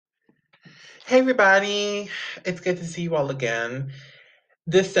Hey everybody, it's good to see you all again.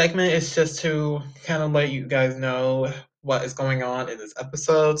 This segment is just to kind of let you guys know what is going on in this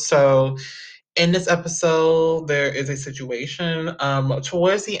episode. So, in this episode, there is a situation.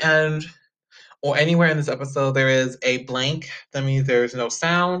 Towards the end, or anywhere in this episode, there is a blank. That means there's no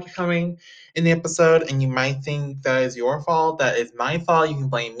sound coming in the episode, and you might think that is your fault. That is my fault. You can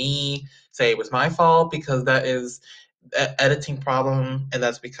blame me, say it was my fault, because that is an editing problem, and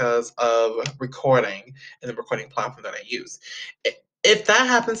that's because of recording and the recording platform that I use. If that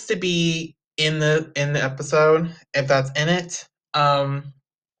happens to be in the episode, if that's in it,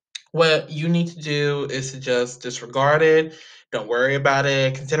 what you need to do is to just disregard it. Don't worry about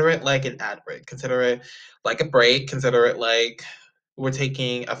it. Consider it like an ad break. Consider it like a break. Consider it like we're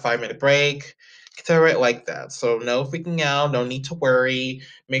taking a 5 minute break. Consider it like that. So, no freaking out. No need to worry.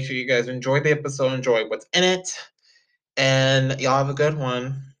 Make sure you guys enjoy the episode, enjoy what's in it, and y'all have a good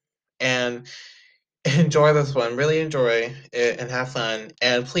one. And enjoy this one. Really enjoy it and have fun.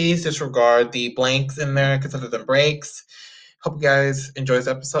 And please disregard the blanks in there, consider them breaks. Hope you guys enjoy this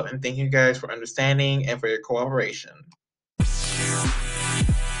episode and thank you guys for understanding and for your cooperation.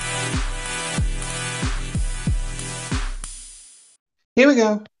 Here we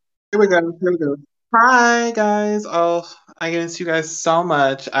go. Here we go. Here we go. Hi guys. Oh, I miss you guys so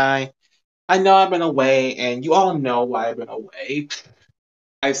much. I know I've been away and you all know why I've been away.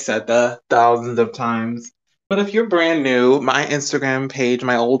 I've said that thousands of times. But if you're brand new, my Instagram page,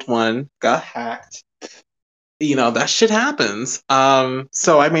 my old one, got hacked. That shit happens.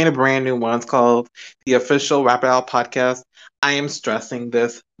 So I made a brand new one. It's called the official Rap It Out podcast. I am stressing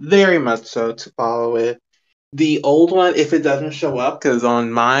this very much so to follow it. The old one, if it doesn't show up, because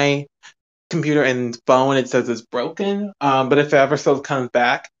on my computer and phone it says it's broken. But if it ever still comes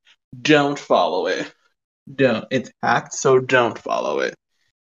back, don't follow it. Don't. It's hacked, so don't follow it.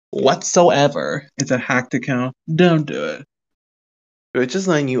 Whatsoever. It's a hacked account. Don't do it. But just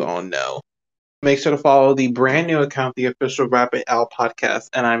letting you all know. Make sure to follow the brand new account, the official Rapid L podcast,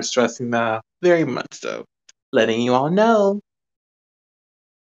 and I'm stressing that very much so. Letting you all know.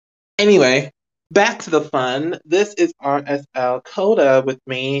 Anyway, back to the fun. This is RSL Koda with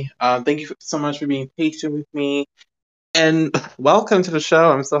me. Thank you so much for being patient with me, and welcome to the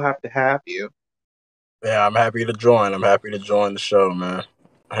show. I'm so happy to have you. Yeah, I'm happy to join. I'm happy to join the show, man.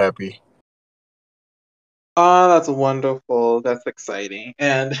 Happy. Oh, that's wonderful. That's exciting.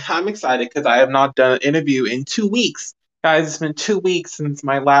 And I'm excited because I have not done an interview in 2 weeks. Guys, it's been 2 weeks since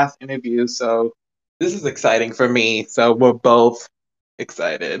my last interview, so this is exciting for me. So we're both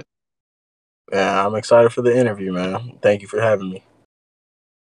excited. Yeah, I'm excited for the interview, man. Thank you for having me.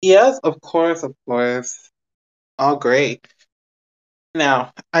 Yes, of course, of course. All great.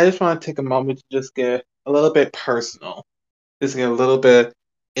 Now, I just want to take a moment to just get a little bit personal. Just get a little bit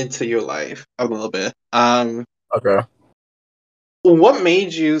into your life, a little bit. Okay. What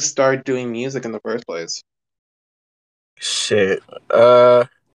made you start doing music in the first place? Shit. Uh,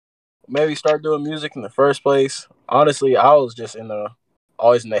 Maybe start doing music in the first place. Honestly, I was just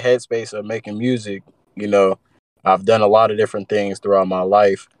always in the headspace of making music. You know, I've done a lot of different things throughout my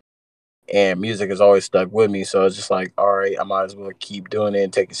life, and music has always stuck with me. So it's just like, all right, I might as well keep doing it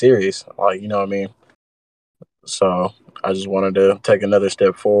and take it serious. Like, you know what I mean? So I just wanted to take another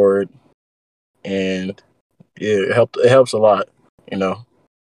step forward, and yeah, it helps a lot, you know.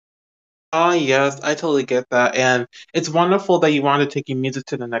 Ah, yes, I totally get that. And it's wonderful that you want to take your music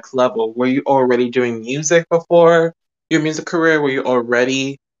to the next level. Were you already doing music before your music career? Were you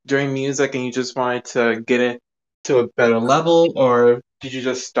already doing music and you just wanted to get it to a better level? Or did you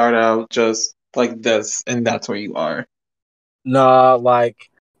just start out just like this and that's where you are? Nah, like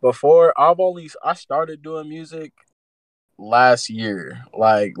before I started doing music last year.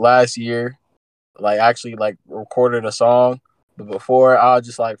 Like last year, like actually like recorded a song. But before I would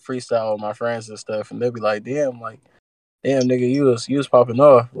just like freestyle with my friends and stuff, and they'd be like, damn nigga, you was popping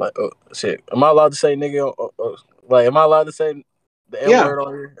off. Like, oh shit. Am I allowed to say nigga? Like, am I allowed to say the N Yeah. word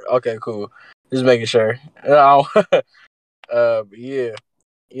on here? Okay, cool. Just making sure. But yeah,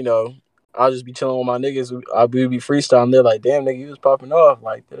 you know, I'll just be chilling with my niggas. I'll be freestyling. They're like, damn nigga, you was popping off.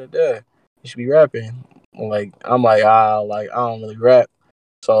 Like, da da da. You should be rapping. Like, I'm like, like I don't really rap.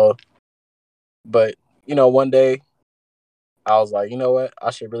 So, but one day I was like, you know what?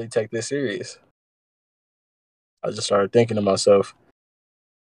 I should really take this serious. I just started thinking to myself.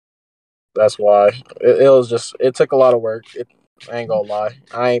 That's why it was just. It took a lot of work. I ain't gonna lie.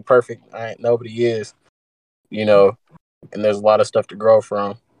 I ain't perfect. I ain't nobody is. You know, and there's a lot of stuff to grow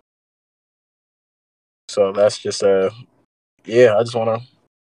from. So that's just yeah. I just wanna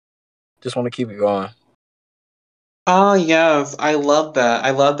keep it going. Oh yes, I love that.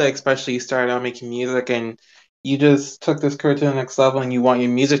 I love that, especially you started out making music and you just took this career to the next level and you want your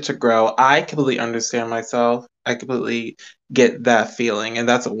music to grow. I completely understand myself. I completely get that feeling, and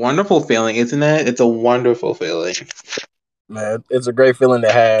that's a wonderful feeling, isn't it? It's a wonderful feeling. Man, it's a great feeling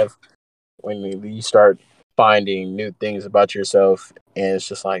to have when you start finding new things about yourself, and it's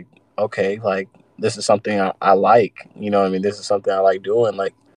just like, okay, like this is something I like. You know what I mean? This is something I like doing.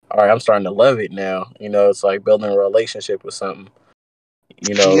 Like, all right, I'm starting to love it now. You know, it's like building a relationship with something.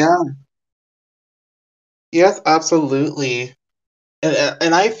 You know, Yeah, yes, absolutely.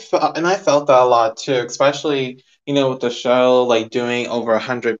 And I felt that a lot too, especially with the show, like doing over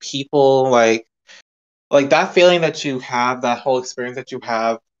 100 people, like that feeling that you have, that whole experience that you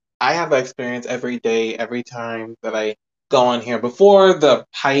have. I have that experience every day, every time that I go on here. Before the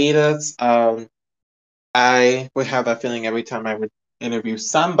hiatus, I would have that feeling every time I would interview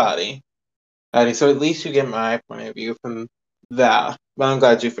somebody. So at least you get my point of view from that. But I'm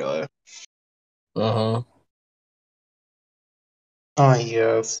glad you feel it. uh-huh. Oh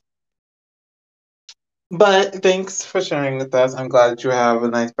yes. But thanks for sharing with us. I'm glad that you have a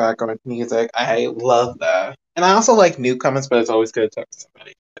nice background with music. I love that. And I also like newcomers, but it's always good to talk to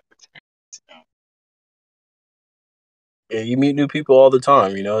somebody. Yeah, you meet new people all the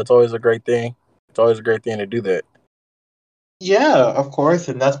time. You know, it's always a great thing. It's always a great thing to do that. Yeah, of course.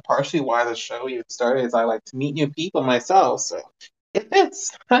 And that's partially why the show even started, is I like to meet new people myself. So it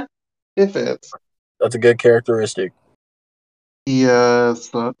fits. It fits. That's a good characteristic. Yes,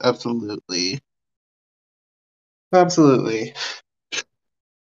 absolutely. Absolutely.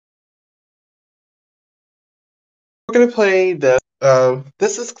 We're gonna play this.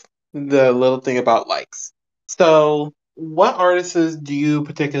 This is the little thing about likes. So, what artists do you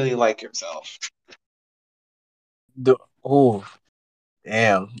particularly like yourself? Oh,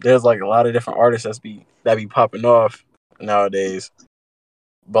 damn. There's like a lot of different artists that be popping off nowadays.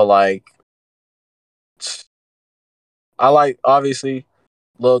 But like, I like obviously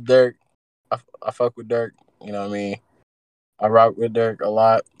Lil Durk. I fuck with Durk. You know what I mean? I rock with Durk a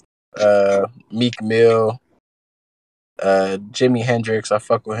lot. Meek Mill, Jimi Hendrix. I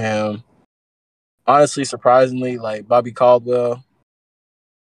fuck with him. Honestly, surprisingly, like Bobby Caldwell.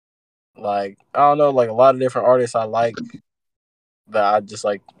 Like I don't know, like a lot of different artists I like that I just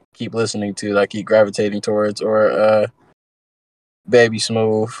like keep listening to, that I keep gravitating towards, or Baby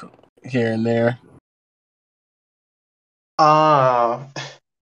Smooth here and there. Ah,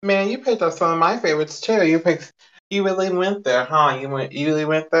 man, you picked up some of my favorites too. You really went there, huh? You really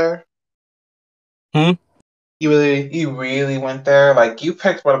went there. Hmm? You really went there. Like you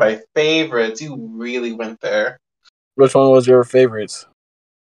picked one of my favorites. You really went there. Which one was your favorites?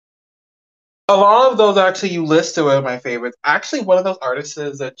 A lot of those actually you listed were my favorites. Actually, one of those artists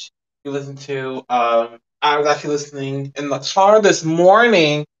that you listen to, I was actually listening in the car this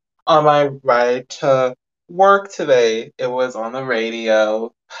morning on my ride to work today. It was on the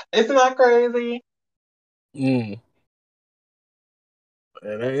radio. Isn't that crazy? Mm.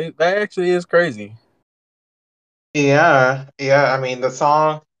 That actually is crazy. Yeah, yeah. I mean, the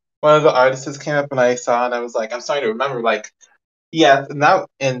song, one of the artists came up and I saw, and I was like, I'm starting to remember. Like, yeah,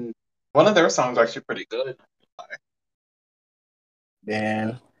 and one of their songs are actually pretty good.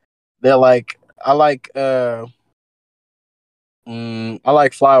 Man, they're like I like Fly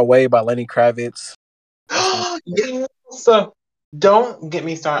Away by Lenny Kravitz. That's one. Yeah. So don't get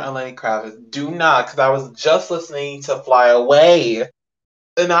me started on Lenny Kravitz. Do not, because I was just listening to Fly Away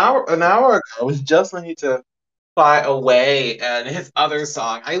an hour ago. I was just listening to Fly Away and his other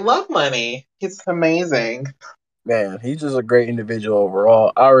song. I love Lenny. He's amazing. Man, he's just a great individual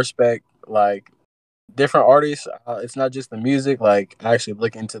overall. I respect like different artists. It's not just the music. Like I actually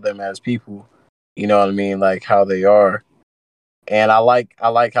look into them as people. You know what I mean? Like how they are. And I like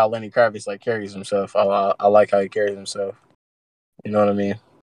how Lenny Kravitz like carries himself. I like how he carries himself. You know what I mean?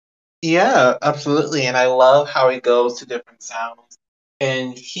 Yeah, absolutely. And I love how he goes to different sounds.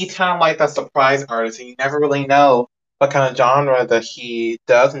 And he's kind of like that surprise artist, and you never really know what kind of genre that he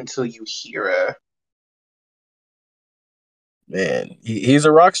does until you hear it. Man, he's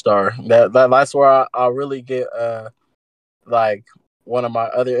a rock star. That's where I really get like one of my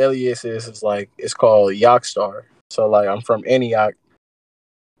other aliases is like it's called Yakstar. So like I'm from Antioch,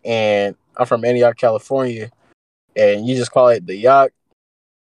 California, and you just call it the Yak.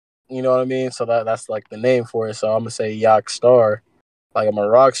 You know what I mean? So that's like the name for it. So I'm gonna say Yak Star. Like I'm a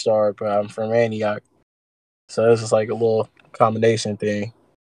rock star, but I'm from Antioch. So it's just like a little combination thing.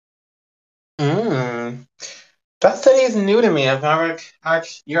 Mm. That city is new to me. I've never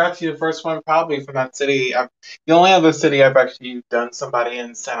you're actually the first one probably from that city. The only other city I've actually done somebody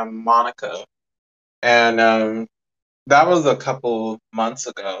in Santa Monica, and That was a couple months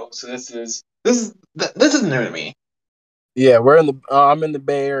ago. So this is new to me. Yeah, we're in the. I'm in the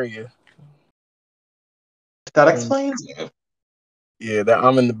Bay Area. That Mm, explains it. yeah, that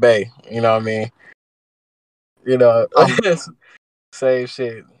I'm in the Bay. You know what I mean? You know, Um, same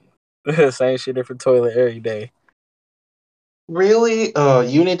shit, same shit, different toilet every day. really?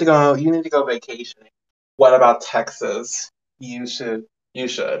 You need to go. You need to go vacationing. What about Texas? You should. You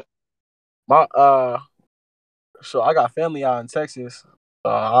should. My so I got family out in Texas.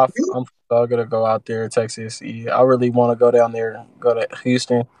 I'm gonna go out there in Texas. Yeah, I really want to go down there, go to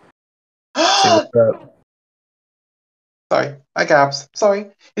Houston, see what's up. Sorry, I gaps. Sorry.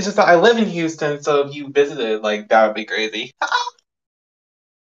 It's just that I live in Houston, so if you visited, like that would be crazy.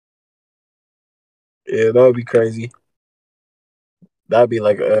 Yeah, that would be crazy. That'd be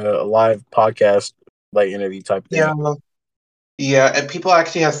like a live podcast, like interview type Yeah. thing. Yeah, and people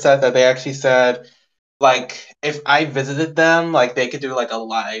actually have said that they actually said like if I visited them, like they could do like a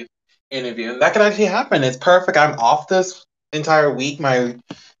live interview. And that could actually happen. It's perfect. I'm off this entire week. My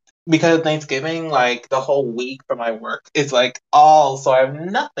because of Thanksgiving, like the whole week for my work is like all so I have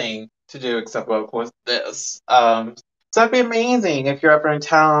nothing to do except for of course this. So that'd be amazing if you're ever in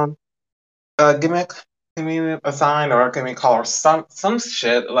town. Give me a sign or give me a call or some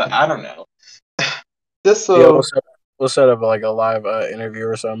shit. Like I don't know. Just Yeah, so we'll set up like a live interview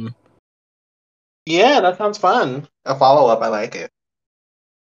or something. yeah, that sounds fun. A follow up, I like it.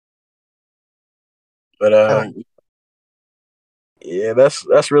 But I like yeah, that's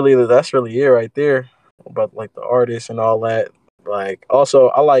really it right there about like the artists and all that. Like also,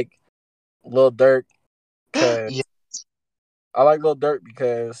 I like Lil Durk because yeah.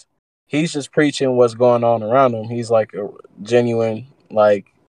 he's just preaching what's going on around him. He's like a genuine like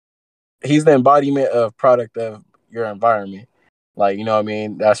he's the embodiment of product of your environment. Like, you know what I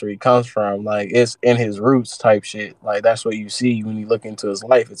mean? That's where he comes from. Like it's in his roots type shit. Like that's what you see when you look into his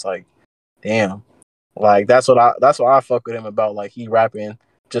life. It's like, damn. Like that's what I fuck with him about. Like he rapping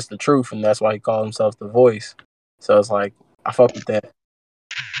just the truth and that's why he calls himself the voice. So it's like I fuck with that.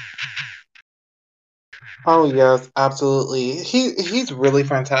 Oh yes, absolutely. He's really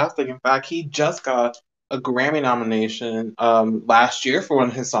fantastic. In fact, he just got a Grammy nomination last year for one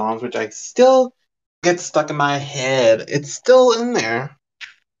of his songs, which I still get stuck in my head. It's still in there.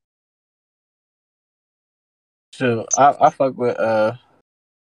 So I fuck with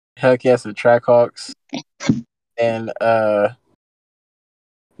Hellcats and Trackhawks and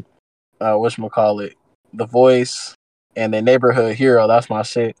whatchamacallit, The Voice and the Neighborhood Hero. That's my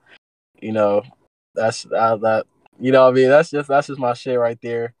shit. You know, that's that. You know what I mean? That's just my shit right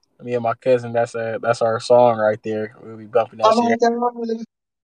there. Me and my cousin. That's our song right there. We'll be bumping that Oh my shit. god.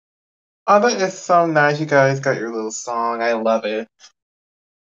 Oh, that is so nice. You guys got your little song. I love it.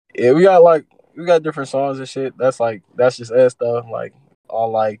 Yeah, we got different songs and shit. That's just us though. Like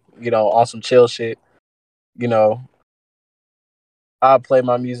all like on some chill shit. You know, I play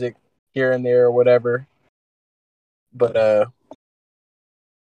my music here and there or whatever, but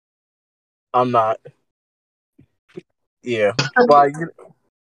I'm not. Yeah, but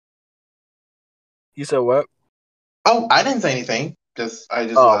you said what? Oh, I didn't say anything. I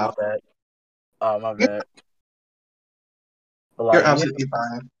just Oh my laughed. bad. Oh my You're, bad. But you're like yeah. absolutely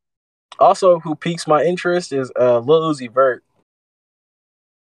fine. Also, who piques my interest is Lil Uzi Vert.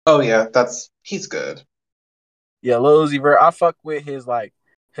 Oh yeah, he's good. Yeah, Lil Uzi Vert. I fuck with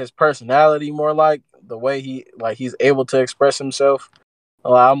his personality more, like the way he's able to express himself.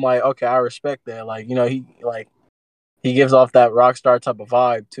 I'm like, okay, I respect that. Like, he gives off that rock star type of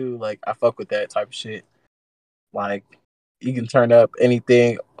vibe too. Like, I fuck with that type of shit. Like, you can turn up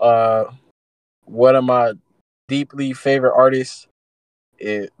anything. One of my deeply favorite artists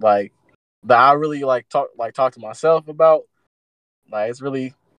is like that I really talk to myself about. Like, it's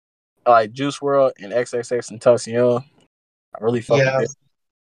really like Juice World and XXX and Tentacion. I really fuck with them. Yes.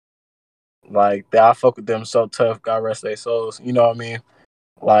 Like that, I fuck with them so tough. God rest their souls. You know what I mean?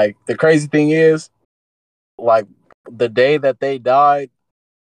 Like the crazy thing is, like the day that they died,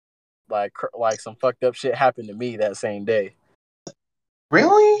 like some fucked up shit happened to me that same day.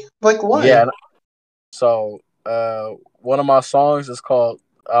 Really? Like Yeah. what? So one of my songs is called.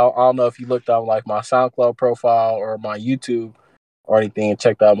 I don't know if you looked up like my SoundCloud profile or my YouTube or anything and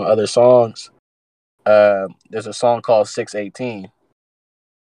checked out my other songs. There's a song called 618,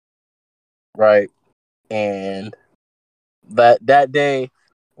 right? And that day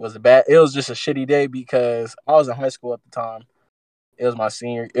was a bad. It was just a shitty day because I was in high school at the time. It was my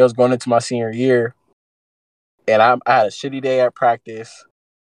senior. It was going into my senior year, and I had a shitty day at practice.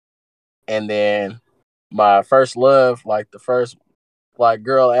 And then my first love, like the first like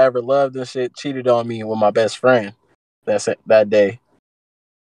girl I ever loved and shit, cheated on me with my best friend. that day.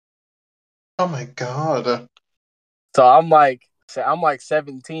 Oh my god. So I'm like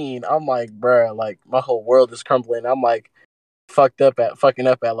 17. I'm like, bruh, like my whole world is crumbling. I'm like fucking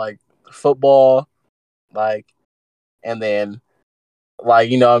up at like football, like, and then like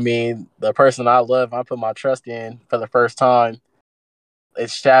you know what I mean, the person I love, I put my trust in for the first time,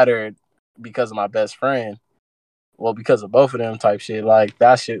 it's shattered because of my best friend. Well, because of both of them type shit. Like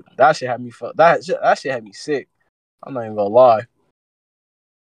that shit had me that shit had me sick. I'm not even gonna lie.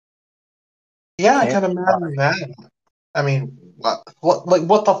 Yeah, I Can't can lie. imagine that. I mean,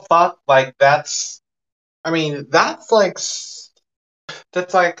 what the fuck? Like, I mean, that's like,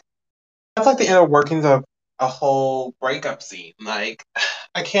 that's like the inner workings of a whole breakup scene. Like,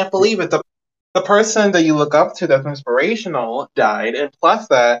 I can't believe it. The person that you look up to that's inspirational died, and plus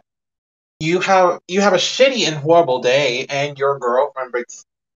that, you have a shitty and horrible day, and your girlfriend breaks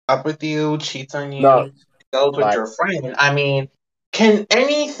up with you, cheats on No, you, goes with like your friend. I mean, can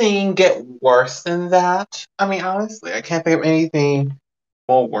anything get worse than that? I mean, honestly, I can't think of anything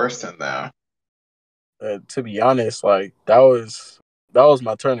more worse than that. to be honest, like that was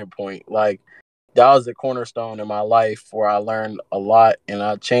my turning point. Like that was the cornerstone in my life where I learned a lot and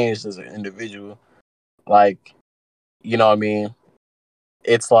I changed as an individual. Like, you know what I mean?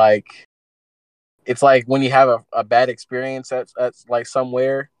 It's like it's like when you have a bad experience at like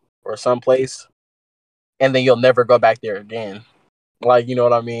somewhere or someplace and then you'll never go back there again. Like, you know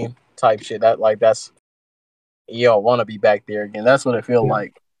what I mean? Type shit. That like that's you don't want to be back there again. That's what it feel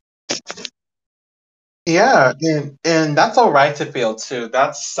like. Yeah, and that's all right to feel too.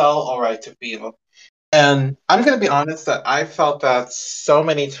 That's so all right to feel. And I'm gonna be honest that I felt that so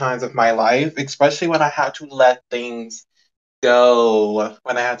many times of my life, especially when I had to let things go,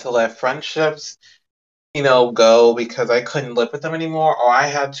 when I had to let friendships, go because I couldn't live with them anymore, or I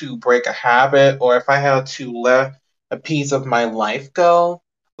had to break a habit, or if I had to let a piece of my life go.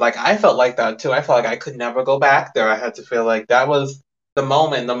 Like I felt like that too. I felt like I could never go back there. I had to feel like that was the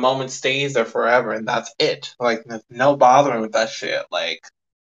moment. The moment stays there forever, and that's it. Like there's no bothering with that shit. Like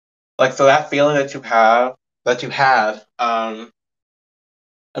so that feeling that you had, I'm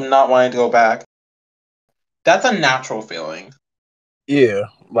not wanting to go back. That's a natural feeling. Yeah,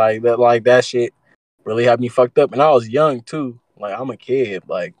 like that shit really had me fucked up. And I was young too. Like I'm a kid.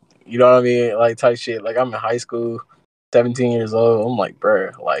 Like you know what I mean? Like type shit. Like I'm in high school, 17 years old. I'm like,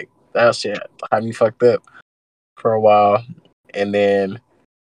 bruh, like that shit had me fucked up for a while. And then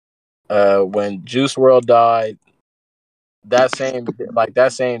when Juice World died, that same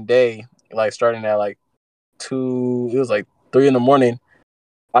day, like starting at like two, it was like 3 in the morning.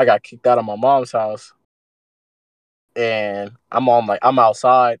 I got kicked out of my mom's house, and I'm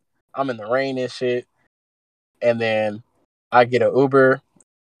outside. I'm in the rain and shit, and then I get an Uber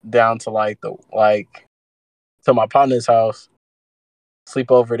down to to my partner's house, sleep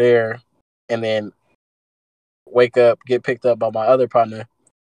over there, and then wake up, get picked up by my other partner.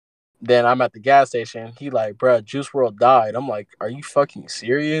 Then I'm at the gas station. He like, bruh, Juice World died. I'm like, are you fucking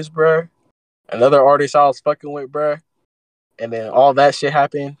serious, bruh? Another artist I was fucking with, bruh. And then all that shit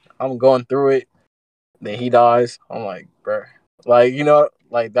happened. I'm going through it. Then he dies. I'm like, bruh. Like, you know,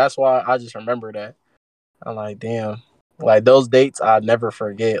 like that's why I just remember that. I'm like, damn. Like those dates I never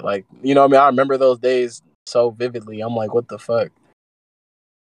forget. Like, you know what I mean? I remember those days so vividly. I'm like, what the fuck?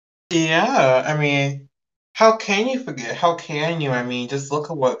 Yeah, I mean, how can you forget? How can you? I mean, just look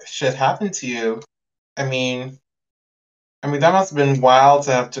at what shit happened to you. I mean, that must have been wild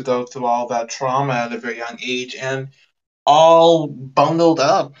to have to go through all that trauma at a very young age and all bundled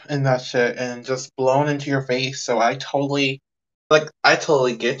up in that shit and just blown into your face. So I totally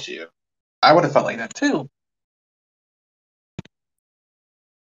get you. I would have felt like that too.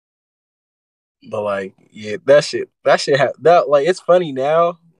 But like, yeah, that like it's funny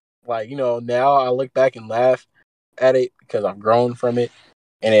now. Like, you know, now I look back and laugh at it because I've grown from it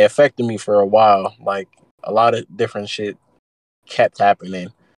and it affected me for a while. Like a lot of different shit kept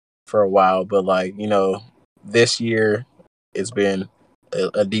happening for a while, but like, you know, this year it's been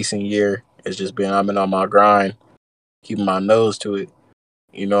a decent year. It's just been I've been on my grind, keeping my nose to it.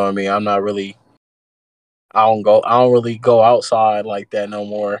 You know what I mean? I'm not really I don't really go outside like that no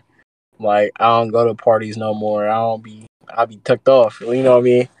more. Like I don't go to parties no more. I be tucked off. You know what I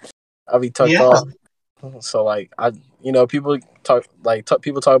mean? I be tucked Yeah, off. So like you know, people talk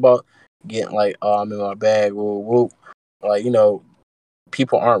about getting like, oh, I'm in my bag, whoop whoop. Like, you know,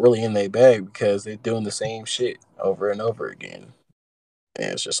 people aren't really in their bag because they're doing the same shit over and over again.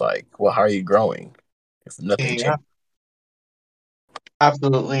 And it's just like, well, how are you growing if nothing yeah, changes?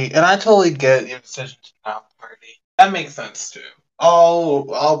 absolutely. And I totally get your decision to not party. That makes sense too.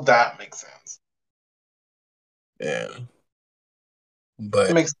 All that makes sense. And It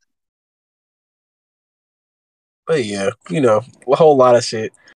but makes but yeah, a whole lot of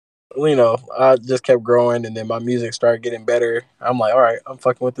shit. I just kept growing, and then my music started getting better. I'm like, all right, I'm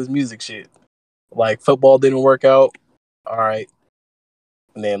fucking with this music shit. Like football didn't work out. All right,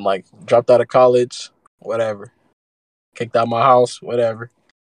 and then like dropped out of college, whatever. Kicked out my house, whatever.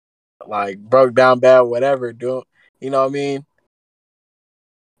 Like broke down bad, whatever. Do you know what I mean?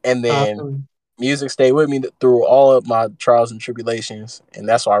 And then awesome. music stayed with me through all of my trials and tribulations, and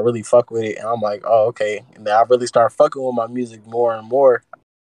that's why I really fuck with it. And I'm like, oh, okay. And then I really started fucking with my music more and more,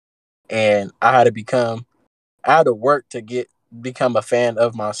 and I had to work to become a fan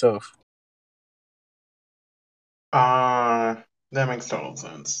of myself. That makes total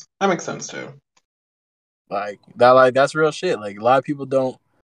sense. That makes sense too. Like that's real shit. Like a lot of people don't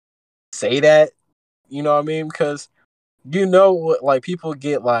say that, you know what I mean? Because what, like people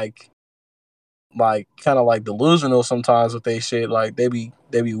get like kind of like delusional sometimes with they shit. Like they be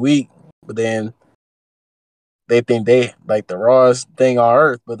weak, but then they think they like the rawest thing on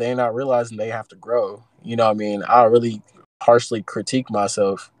earth, but they're not realizing they have to grow. You know what I mean? I really harshly critique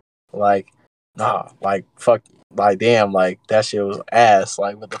myself. Like, nah, like fuck, like damn, like that shit was ass.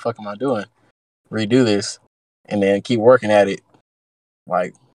 Like, what the fuck am I doing? Redo this, and then keep working at it.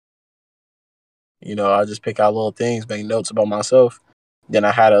 Like, I just pick out little things, make notes about myself. Then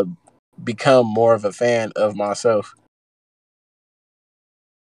I had to become more of a fan of myself.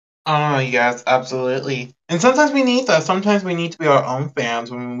 Oh, yes, absolutely. And sometimes we need that. Sometimes we need to be our own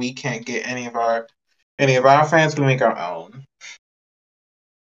fans when we can't get any of our fans. We make our own.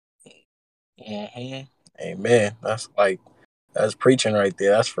 hmm Amen. That's preaching right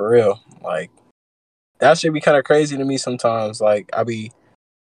there. That's for real. Like that should be kind of crazy to me sometimes. Like I be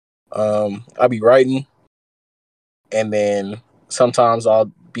writing, and then sometimes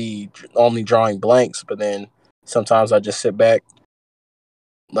I'll be only drawing blanks, but then sometimes I just sit back,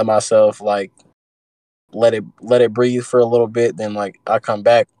 let myself like let it breathe for a little bit. Then like I come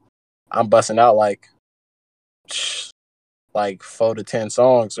back, I'm busting out like 4 to 10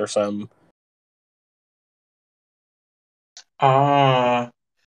 songs or something. Ah,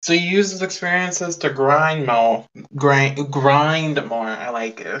 so you use those experiences to grind more. I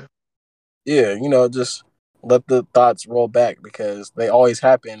like it. Yeah, just let the thoughts roll back because they always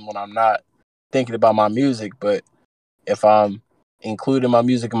happen when I'm not thinking about my music. But if I'm including my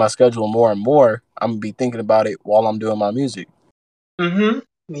music in my schedule more and more, I'm gonna be thinking about it while I'm doing my music. Mm-hmm.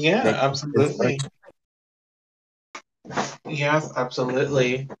 Yeah, Make absolutely. Yes,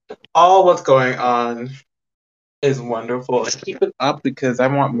 absolutely. All what's going on is wonderful. And keep it up because I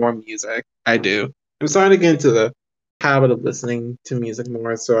want more music. I do. I'm starting to get into the habit of listening to music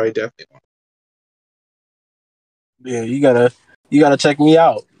more, so I definitely want. Yeah, you gotta check me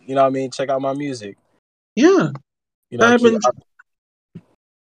out. You know what I mean? Check out my music. Yeah, I've Keep been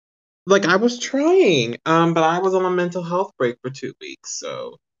like I was trying, but I was on a mental health break for 2 weeks,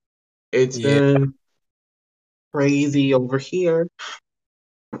 so it's yeah. been crazy over here.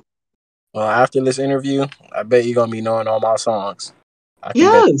 Well, after this interview, I bet you're gonna be knowing all my songs. I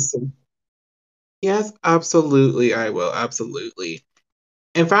can bet. Yes, yes, absolutely, I will, absolutely.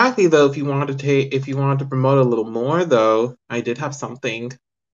 In fact, though, if you wanted to promote a little more, though, I did have something,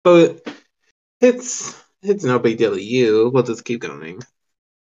 but it's no big deal to you. We'll just keep going.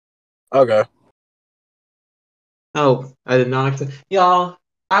 Okay. Oh, I did not expect y'all.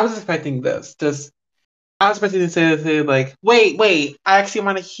 I was expecting this. Just I was expecting to say like, wait. I actually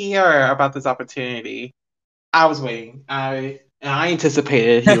want to hear about this opportunity. I was waiting. I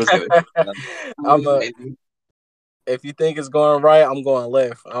anticipated he was gonna. I I'm was a. waiting. If you think it's going right, I'm going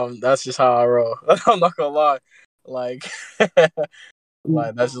left. That's just how I roll. I'm not gonna lie. Like,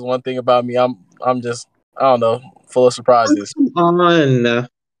 like that's just one thing about me. I'm just I don't know, full of surprises. Come on.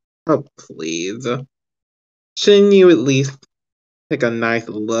 Oh, please. Shouldn't you at least take a nice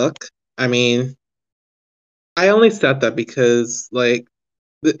look? I mean, I only said that because, like,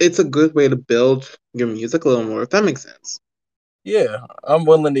 it's a good way to build your music a little more, if that makes sense. Yeah, I'm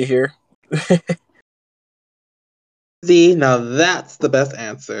willing to hear. See, now that's the best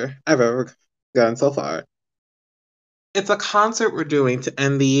answer I've ever gotten so far. It's a concert we're doing to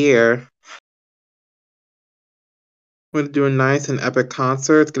end the year. We're gonna do a nice and epic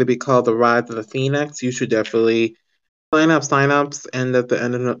concert. It's gonna be called The Rise of the Phoenix. You should definitely sign ups, and at the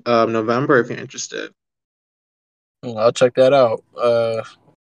end of November if you're interested. I'll check that out.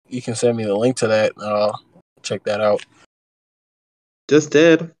 You can send me the link to that, and I'll check that out. Just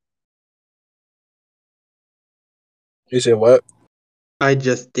did. You said what? I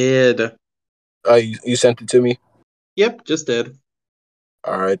just did. You sent it to me. Yep, just did.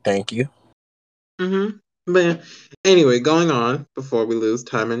 All right, thank you. Mm-hmm. But anyway, going on before we lose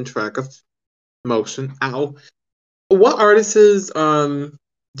time and track of motion. Ow. What artists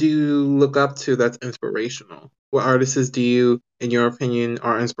do you look up to that's inspirational? What artists do you, in your opinion,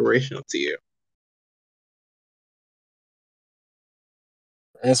 are inspirational to you?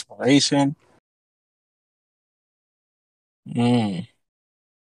 Inspiration. Mm.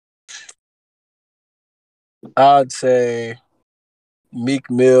 I'd say Meek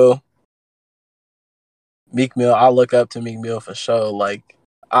Mill. Meek Mill. I look up to Meek Mill for sure. Like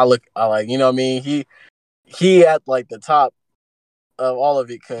I like, you know what I mean. He at like the top of all of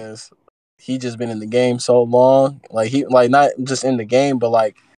it because he just been in the game so long. Like he like not just in the game, but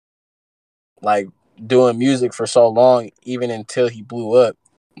like doing music for so long, even until he blew up.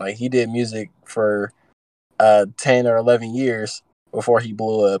 Like he did music for 10 or 11 years before he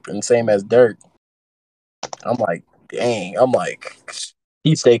blew up, and same as Dirk. I'm like, dang. I'm like,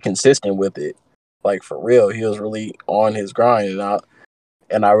 he stayed consistent with it. Like for real, he was really on his grind,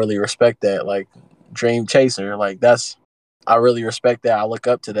 and I really respect that. Like dream chaser, like that's I really respect that. I look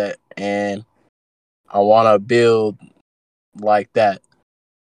up to that, and I want to build like that.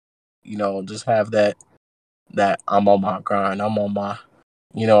 Just have that I'm on my grind. I'm on my,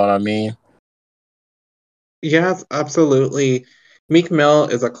 you know what I mean? Yes, absolutely. Meek Mill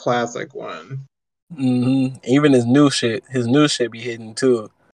is a classic one. Even his new shit be hitting too.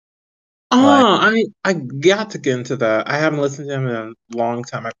 Like, Oh, I got to get into that. I haven't listened to him in a long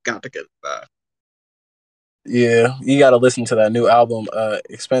time. I've got to get into that. yeah, you got to listen to that new album,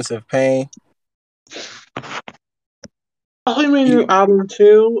 Expensive Pain. Oh, you made a He, new album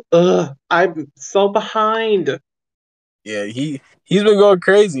too? Ugh, I'm so behind. yeah, he's been going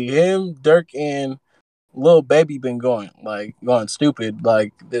crazy. Him, Dirk, and Lil Baby been going stupid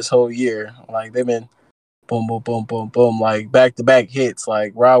like this whole year. Like they've been boom, boom, boom, boom, boom, like back to back hits,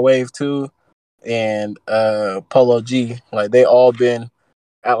 like Raw Wave 2 and Polo G. Like they all been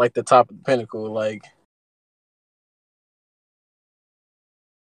at like the top of the pinnacle. Like,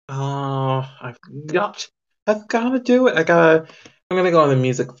 Oh, got, I've got to do it. I'm gonna go on the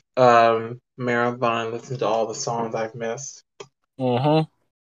music marathon and listen to all the songs I've missed. mm-hmm.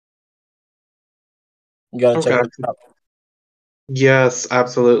 You gotta check Okay. those out. Yes,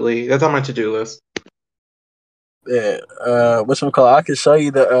 absolutely. That's on my to-do list. Yeah. Which one call? I can show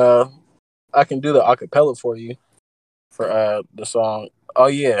you the I can do the acapella for you for the song. Oh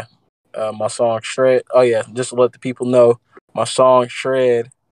yeah. My song Shred. Oh yeah, just to let the people know, my song Shred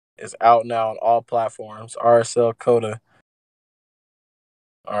is out now on all platforms. RSL Koda.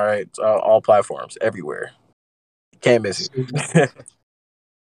 All right, it's on all platforms everywhere. Can't miss it.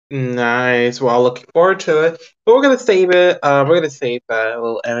 Nice. Well, looking forward to it. But we're gonna save it. We're gonna save that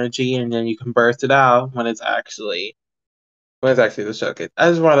little energy, and then you can burst it out when it's actually the showcase. I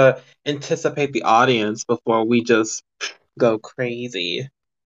just want to anticipate the audience before we just go crazy.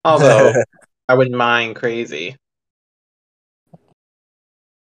 Although I wouldn't mind crazy.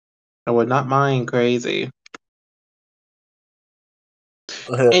 I would not mind crazy.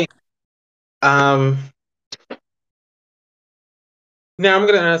 Any- um, Now I'm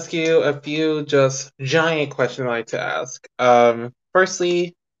gonna ask you a few just giant questions I like to ask.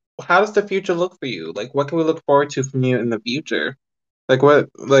 Firstly, how does the future look for you? Like, what can we look forward to from you in the future? Like,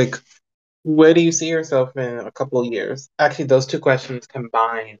 where do you see yourself in a couple of years? Actually, those two questions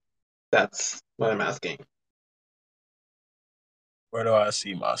combined, that's what I'm asking. Where do I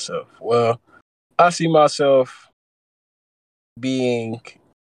see myself? Well, I see myself being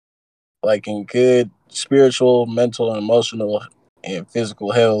like in good spiritual, mental, and emotional and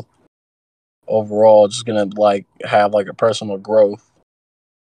physical health overall. Just gonna like have like a personal growth,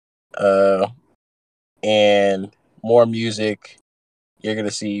 uh, and more music. You're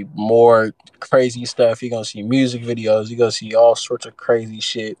gonna see more crazy stuff. You're gonna see music videos. You're gonna see all sorts of crazy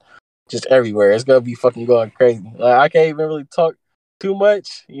shit just everywhere. It's gonna be fucking going crazy. Like I can't even really talk too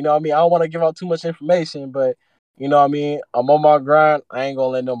much. You know what I mean? I don't want to give out too much information, but you know what I mean? I'm on my grind. I ain't gonna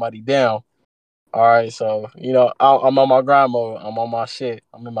let nobody down. All right, so I'm on my grind mode. I'm on my shit.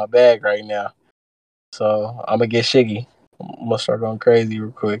 I'm in my bag right now. So I'm gonna get shiggy. I'm gonna start going crazy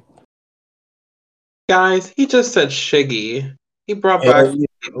real quick. Guys, he just said Shiggy. He brought back Hell the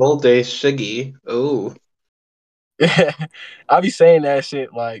old days Shiggy. Ooh. yeah. I be saying that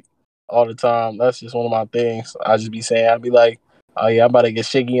shit like all the time. That's just one of my things. I just be saying, I be like, oh yeah, I'm about to get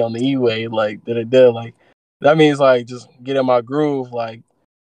shiggy on the E-way, like da da da. Like that means like just get in my groove. Like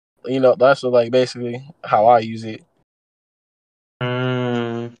that's what, like basically how I use it.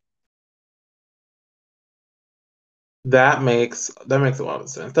 Mm, that makes a lot of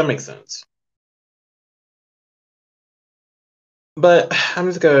sense. That makes sense. But I'm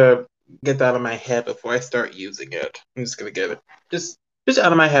just gonna get that out of my head before I start using it. I'm just gonna get it just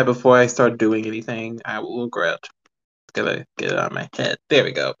out of my head before I start doing anything I will regret. Gotta get it out of my head. There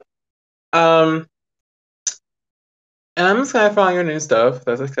we go. Um, and I'm excited for all your new stuff.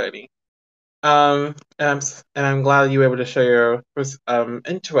 That's exciting. And I'm glad you were able to share your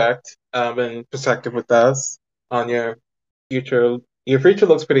interact and perspective with us on your future. Your future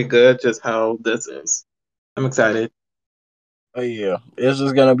looks pretty good. Just how this is. I'm excited. Oh yeah, it's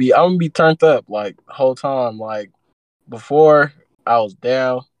just gonna be. I'm gonna be turned up like the whole time. Like before, I was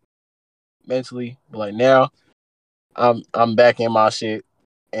down mentally, but like now, I'm back in my shit,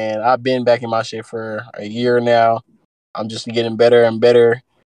 and I've been back in my shit for a year now. I'm just getting better and better,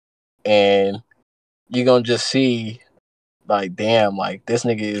 and you're gonna just see like, damn, like this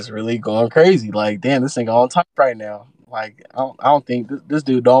nigga is really going crazy. Like, damn, this nigga on top right now. Like, I don't think this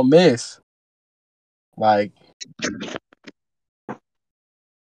dude don't miss. Like,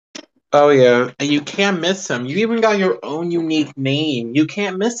 Oh yeah, and you can't miss him. You even got your own unique name. You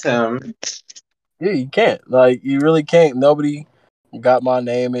can't miss him. yeah, you can't. Like, you really can't. Nobody got my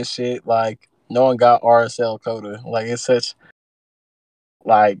name and shit. Like, no one got RSL Coda. Like, it's such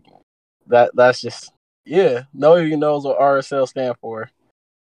like that. That's just yeah. Nobody even knows what RSL stand for.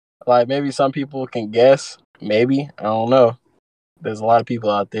 Like, maybe some people can guess. Maybe I don't know. There's a lot of people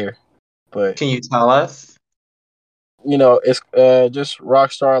out there, but Can you tell us? it's just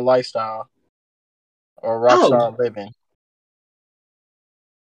rockstar lifestyle or Oh, rockstar living.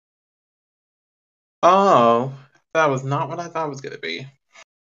 oh, that was not what I thought it was gonna be.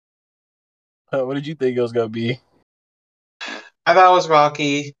 What did you think it was gonna be? I thought it was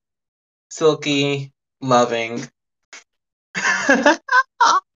Rocky, Silky, Loving.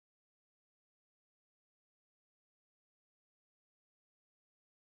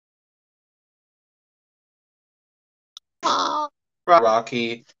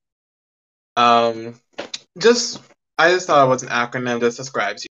 Rocky. Um, just I just thought it was an acronym that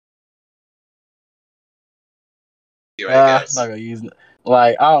describes you, I Not guess. gonna use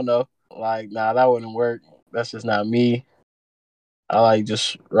like I don't know. Like nah, that wouldn't work. That's just not me. I like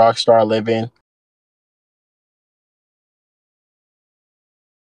just rockstar living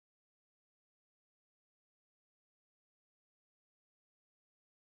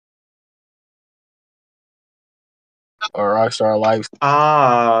or rockstar life.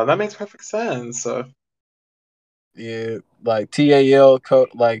 Ah, that makes perfect sense. Yeah, like TAL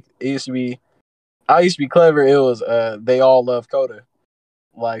like it used to be. I used to be clever. It was they all love Coda.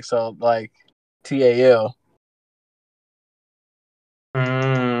 Like so like TAL.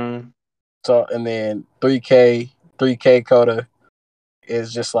 Mm, So and then 3K Coda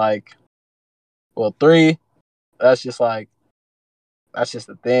is just like well 3. That's just like that's just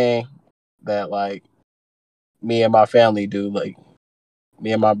the thing that like me and my family do. Like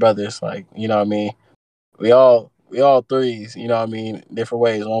me and my brothers. Like you know what I mean. We all threes. You know what I mean. Different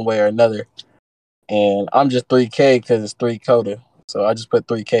ways, one way or another. And I'm just 3K because it's 3 Coda. So I just put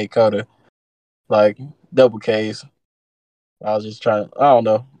 3K Coda, like double Ks. I was just trying. I don't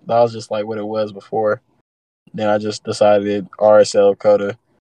know. That was just like what it was before. Then I just decided RSL Coda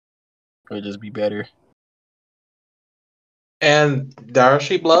would just be better. and there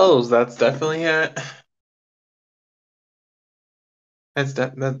she blows. That's definitely it. That's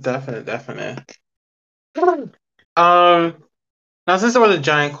definite. Um, Now since it was a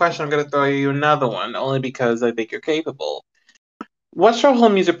giant question, I'm gonna throw you another one, only because I think you're capable. What's your whole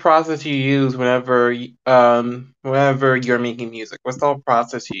music process you use whenever you're making music? What's the whole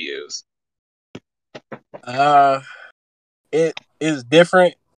process you use? Uh, it is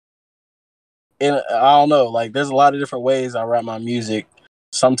different. And I don't know. Like, there's a lot of different ways I write my music.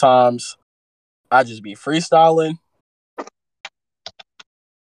 Sometimes I just be freestyling,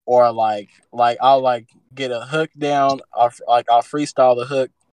 or like I'll like get a hook down. I'll freestyle the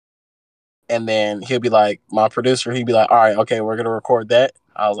hook, and then he'll be like, my producer, he'd be like, all right, okay, we're gonna record that.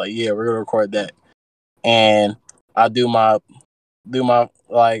 I was like, yeah, we're gonna record that, and I do my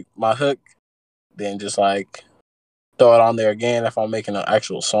like my hook, then just like throw it on there again if I'm making an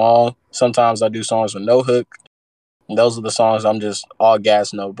actual song. Sometimes I do songs with no hook. And those are the songs I'm just all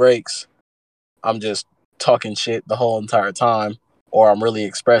gas, no breaks. I'm just talking shit the whole entire time, or I'm really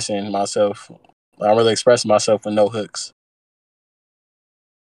expressing myself. I'm really expressing myself with no hooks.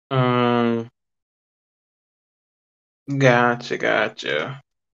 Mm, gotcha.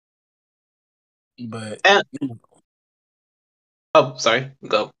 But And oh, sorry,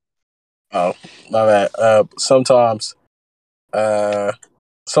 go. oh my bad. Uh, sometimes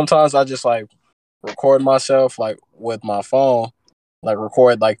I just like record myself like with my phone, like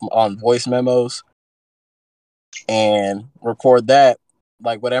record like on voice memos and record that.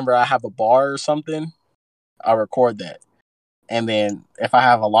 like whenever I have a bar or something, I record that. And then if I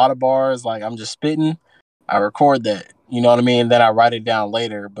have a lot of bars, like I'm just spitting, I record that. You know what I mean? Then I write it down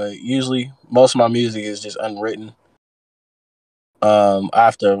later. But usually, most of my music is just unwritten.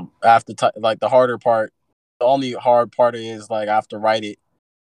 Like the harder part, the only hard part is like I have to write it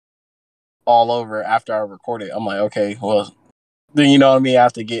all over after I record it. I'm like, okay, well, then you know what I mean. I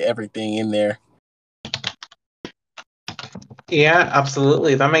have to get everything in there. Yeah,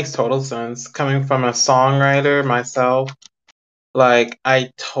 absolutely. That makes total sense. Coming from a songwriter myself, like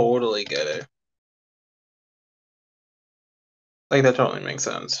I totally get it. Like that totally makes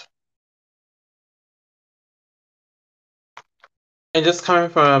sense. And just coming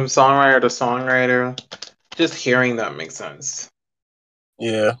from songwriter to songwriter, just hearing that makes sense.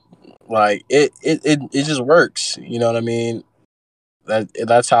 Yeah, like it just works. You know what I mean?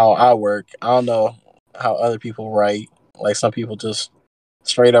 That's how I work. I don't know how other people write. Like some people just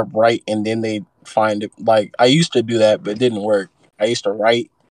straight up write and then they find it. Like I used to do that, but it didn't work. I used to write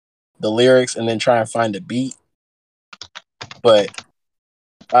the lyrics and then try and find a beat, but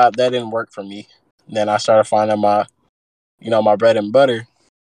that didn't work for me. Then I started finding my bread and butter,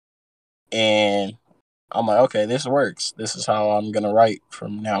 and I'm like, okay, this works. This is how I'm gonna write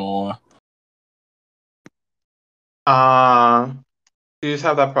from now on. Uh, you just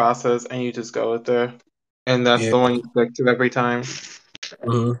have that process and you just go with it. And that's Yeah. the one you stick to every time.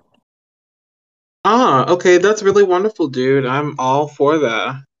 Hmm. Okay, that's really wonderful, dude. I'm all for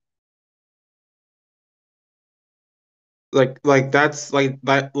that. Like that's like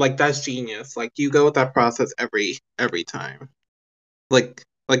that like that's genius. Like you go with that process every time. Like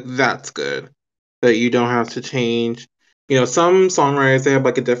that's good. That you don't have to change. You know, some songwriters they have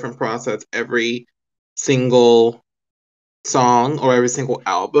like a different process every single song or every single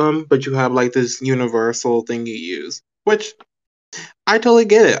album, but you have like this universal thing you use, which I totally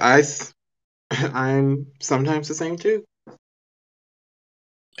get it. I'm sometimes the same too.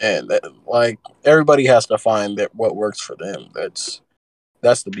 And like everybody has to find that what works for them. That's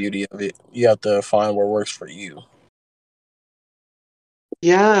the beauty of it. You have to find what works for you.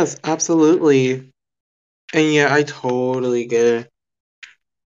 Yes, absolutely. And yeah, I totally get it.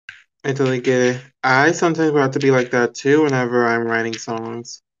 I totally get it. I sometimes have to be like that too whenever I'm writing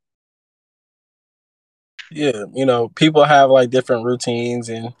songs. Yeah, people have like different routines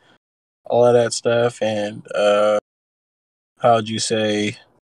and all of that stuff. And how would you say,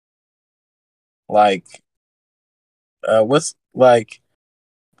 like, what's like,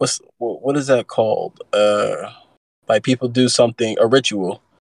 what is that called? Like people do something, a ritual.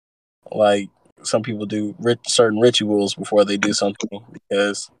 Like some people do certain rituals before they do something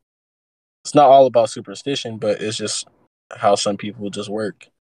because it's not all about superstition, but it's just how some people just work.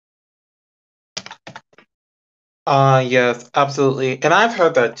 Yes, absolutely. And I've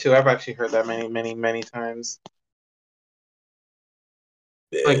heard that too. I've actually heard that many times.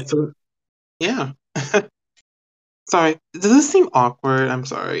 Yeah. Like, so, yeah. Sorry, does this seem awkward? I'm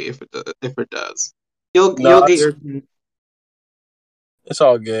sorry if it does. You'll No, get your it's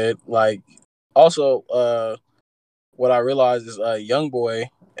all good. Like also, what I realized is Young Boy.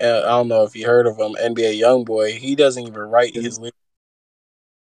 I don't know if you heard of him, NBA Young Boy. He doesn't even write his lyrics.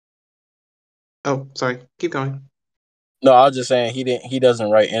 Oh, sorry. Keep going. No, I was just saying he didn't. He doesn't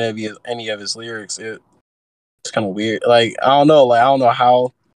write any of his lyrics. It's kind of weird. Like I don't know. Like I don't know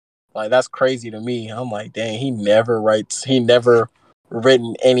how. Like that's crazy to me. I'm like, dang, he never writes. He never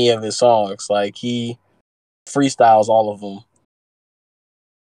written any of his songs. Like he freestyles all of them.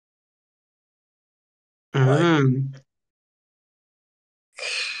 Like Mm.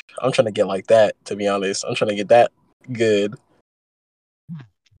 I'm trying to get like that. To be honest, I'm trying to get that good.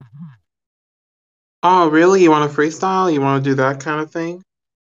 Oh, really? You want to freestyle? You want to do that kind of thing?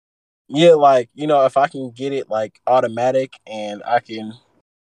 Yeah, like if I can get it like automatic and I can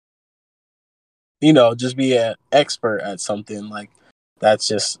just be an expert at something like that's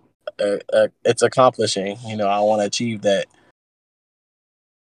just it's accomplishing. I want to achieve that.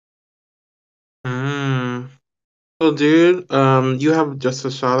 Mm. Well, dude, you have just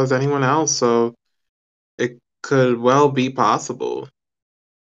as shot as anyone else, so it could well be possible.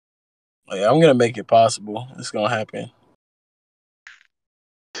 Like, I'm gonna make it possible. It's gonna happen.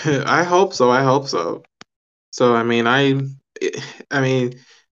 I hope so. I hope so. So, I mean,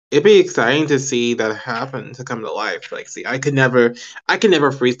 it'd be exciting to see that happen to come to life. Like, see, I could never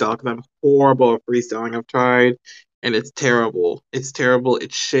freestyle because I'm horrible at freestyling. I've tried, and it's terrible. It's terrible.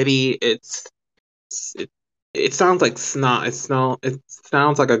 It's shitty. It, it sounds like snot. It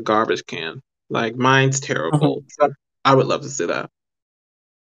sounds like a garbage can. Like mine's terrible. So I would love to see that.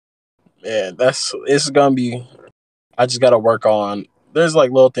 Yeah, it's gonna be. I just gotta work on there's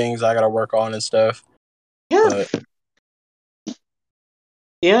like little things I gotta work on and stuff. Yeah, But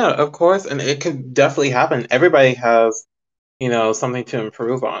yeah, of course, and it could definitely happen. Everybody has, something to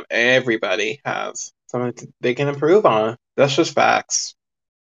improve on. Everybody has they can improve on. That's just facts.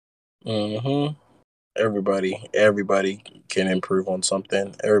 hmm everybody can improve on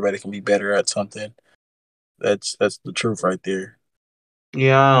something. Everybody can be better at something. That's the truth right there.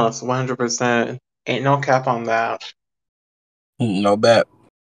 Yes, 100%. Ain't no cap on that. No bat.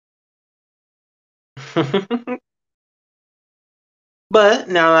 But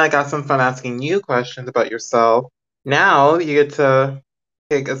now that I got some fun asking you questions about yourself, now you get to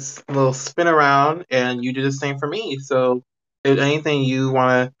take a little spin around and you do the same for me. So, if anything you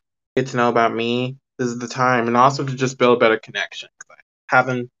want to get to know about me, this is the time. And also to just build a better connection. 'Cause I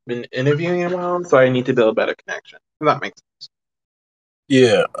haven't been interviewing in a while, so I need to build a better connection. Does that make sense?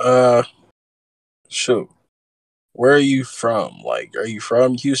 Yeah. Shoot. Where are you from? Like, are you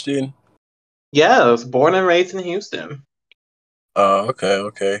from Houston? Yeah, I was born and raised in Houston. Okay,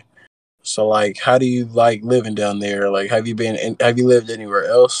 okay. So, like, how do you like living down there? Like, have you lived anywhere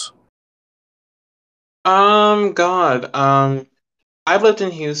else? God, I've lived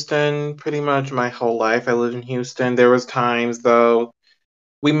in Houston pretty much my whole life. I lived in Houston. There was times though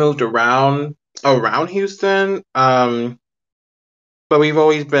we moved around Houston. But we've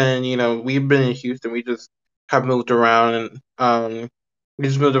always been, we've been in Houston. We just have moved around and we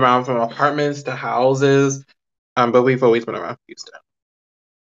just moved around from apartments to houses. But we've always been around Houston.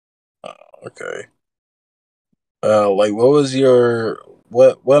 Okay. Like,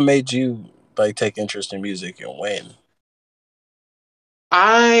 what made you like take interest in music and when?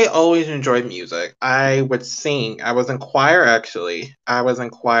 I always enjoyed music. I would sing. I was in choir actually. I was in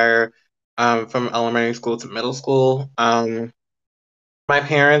choir from elementary school to middle school. My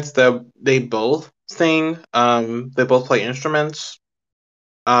parents, they both sing. They both play instruments.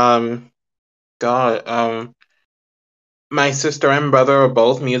 Um, God, my sister and brother are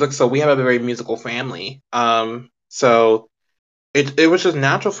both music, so we have a very musical family. So it was just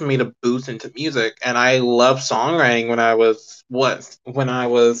natural for me to boost into music, and I loved songwriting when I was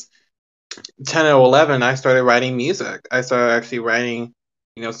 10 or 11. I started writing music. I started actually writing,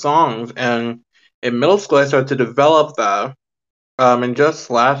 songs, and in middle school I started to develop that. And just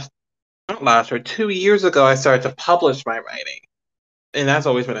not last or 2 years ago, I started to publish my writing, and that's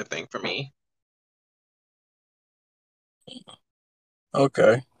always been a thing for me.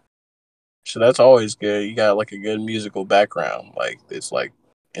 Okay. So that's always good. You got like a good musical background. Like it's like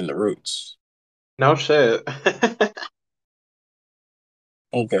in the roots. No shit.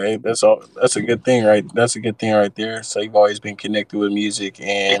 Okay, that's all. That's a good thing, right? That's a good thing right there. So you've always been connected with music,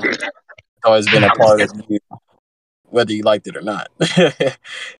 and it's always been a part of you, whether you liked it or not.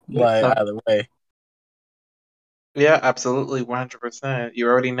 Like either way. Yeah, absolutely, 100%. You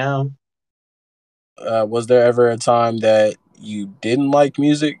already know. Was there ever a time that you didn't like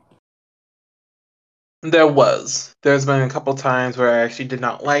music? There's been a couple times where I actually did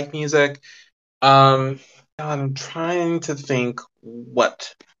not like music. Um, I'm trying to think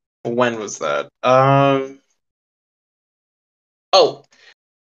when was that? Oh,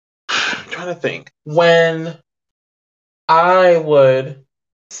 I'm trying to think. When I would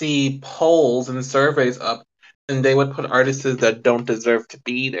see polls and surveys up, and they would put artists that don't deserve to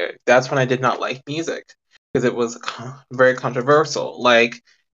be there. That's when I did not like music because it was very controversial. Like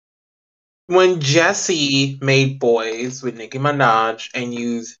when Jesse made Boys with Nicki Minaj and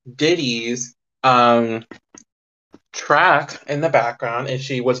used Diddy's track in the background and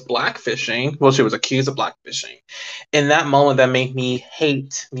she was blackfishing. Well, she was accused of blackfishing. In that moment, that made me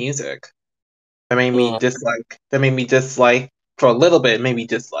hate music. Mm, That made me dislike for a little bit, it made me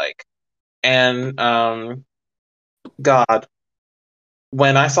dislike. And God,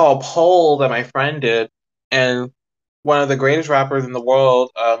 when I saw a poll that my friend did, and one of the greatest rappers in the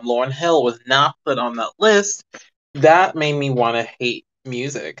world, Lauryn Hill, was not put on that list, that made me want to hate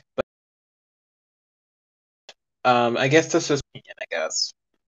music. But I guess that's just opinion, I guess.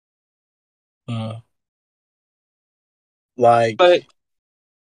 mm. Like But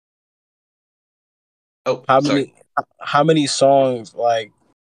oh, how sorry. many songs like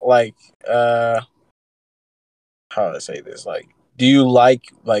uh how do I say this? Like do you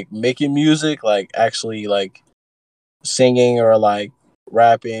like making music, like actually like singing or like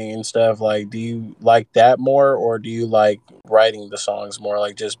rapping and stuff? Like do you like that more or do you like writing the songs more,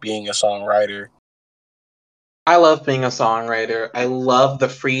 like just being a songwriter? I love being a songwriter. I love the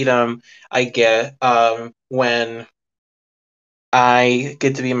freedom I get when I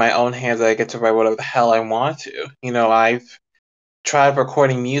get to be in my own hands. I get to write whatever the hell I want to. tried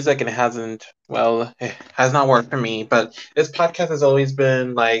recording music and it hasn't, well, it has not worked for me. But this podcast has always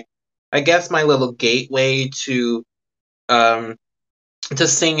been like, I guess, my little gateway um to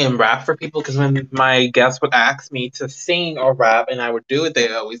sing and rap for people. Because when my guests would ask me to sing or rap and I would do it,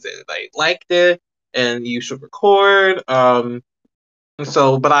 they always said they liked it and you should record.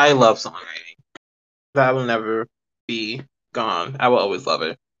 So, but I love songwriting. That will never be gone. I will always love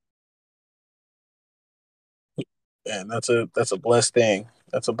it. And that's a blessed thing.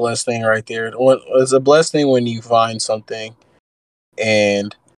 That's a blessed thing right there. It's a blessed thing when you find something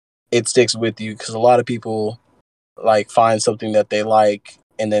and it sticks with you, because a lot of people like find something that they like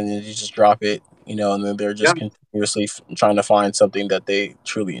and then you just drop it, and then they're Yeah. just continuously trying to find something that they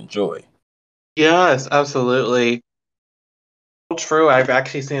truly enjoy. Yes, absolutely. True. I've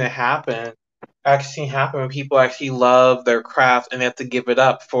actually seen it happen. I've actually seen it happen when people actually love their craft and they have to give it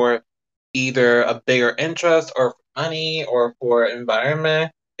up for either a bigger interest or for money or for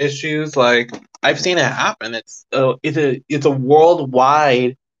environment issues. Like I've seen it happen. It's a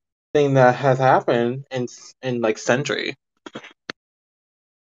worldwide thing that has happened in like century.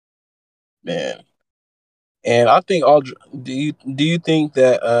 Man. And I think all do you think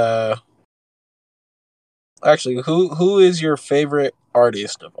that actually who is your favorite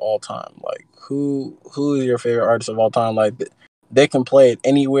artist of all time? Like who is your favorite artist of all time? Like they can play it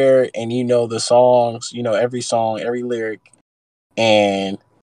anywhere and the songs, every song, every lyric, and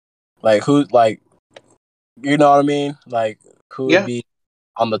like who like you know what I mean? Like who would Yeah. be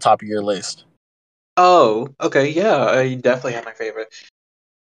on the top of your list? Oh, okay. Yeah, I definitely have my favorite.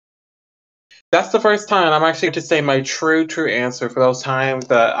 That's the first time I'm actually going to say my true answer for those times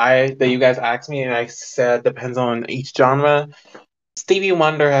that you guys asked me and I said depends on each genre. Stevie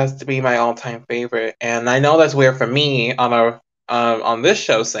Wonder has to be my all-time favorite, and I know that's weird for me on this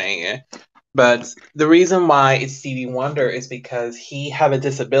show saying it, but the reason why it's Stevie Wonder is because he had a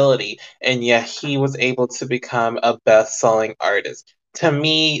disability, and yet he was able to become a best-selling artist. To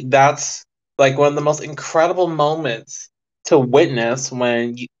me, that's like one of the most incredible moments to witness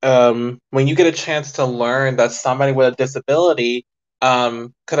when you get a chance to learn that somebody with a disability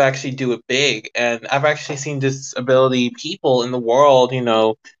could actually do it big. And I've actually seen disability people in the world,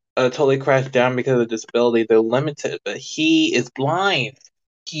 totally crash down because of disability. They're limited, but he is blind.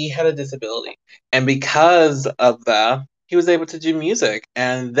 He had a disability, and because of that, he was able to do music,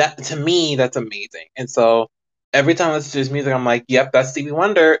 and that to me, that's amazing. And so every time I listen to his music, I'm like, "Yep, that's Stevie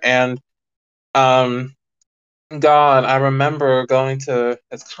Wonder." And um, God, I remember going to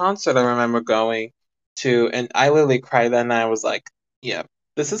his concert. I remember going to, and I literally cried that night. I was like, "Yeah,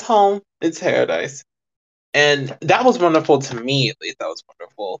 this is home. It's paradise." And that was wonderful to me, at least. That was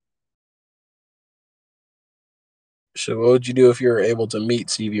wonderful. So what would you do if you were able to meet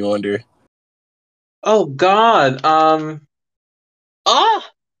Stevie Wonder? Oh God, ah,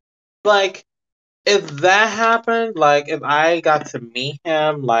 like if that happened, like if I got to meet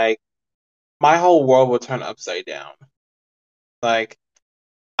him, like my whole world would turn upside down. Like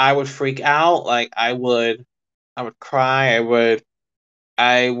I would freak out. Like I would cry.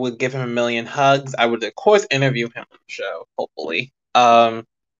 I would give him a million hugs. I would, of course, interview him on the show, hopefully.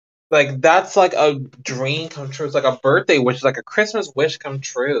 Like that's like a dream come true. It's like a birthday wish, like a Christmas wish come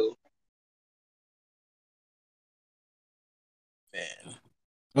true. Man,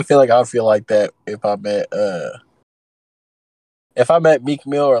 I feel like I feel like that if I met Meek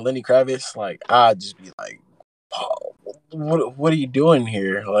Mill or Lenny Kravitz. Like I'd just be like, oh, what are you doing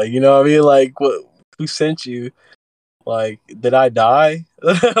here? Like, you know what I mean? Like, what? Who sent you? Like, did I die?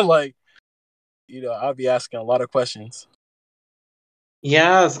 Like, I'd be asking a lot of questions.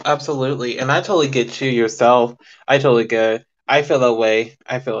 Yes, absolutely. And I totally get you yourself. I totally get it. I feel that way.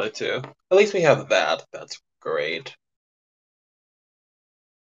 I feel it too. At least we have that. That's great.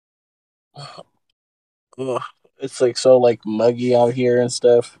 Ugh, it's like so like muggy out here and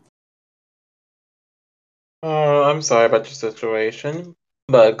stuff. Oh, I'm sorry about your situation.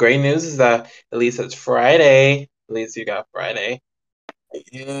 But great news is that at least it's Friday. At least you got Friday.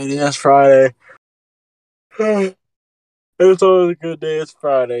 Yeah, it's Friday. It's always a good day. It's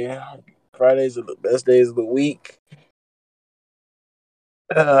Friday. Fridays are the best days of the week.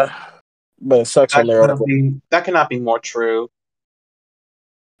 Uh, but it sucks when they're over. That cannot be more true.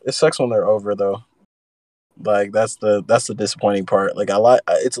 It sucks when they're over though. Like that's the disappointing part. Like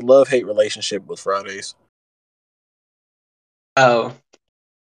it's a love hate relationship with Fridays. Oh.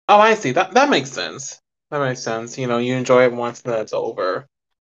 Oh, I see. That makes sense. That makes sense. You enjoy it once and then it's over.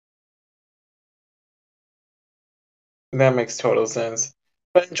 That makes total sense.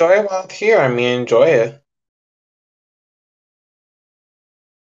 But enjoy it while it's here. I mean, enjoy it.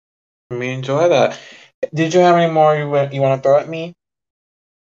 I mean, enjoy that. Did you have any more you want to throw at me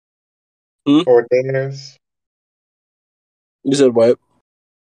Hmm? or dares? You said what?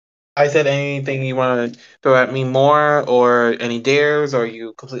 I said anything you want to throw at me more, or any dares, or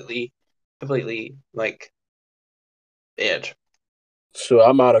you completely like edge. So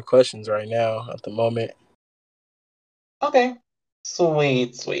I'm out of questions right now at the moment. Okay,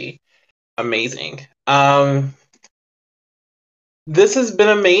 sweet, sweet, amazing. This has been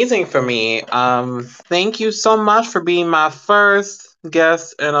amazing for me. Thank you so much for being my first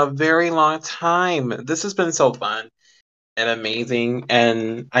guest in a very long time. This has been so fun and amazing.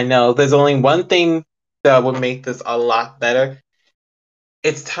 And I know there's only one thing that would make this a lot better.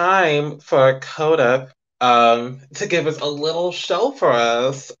 It's time for Koda to give us a little show for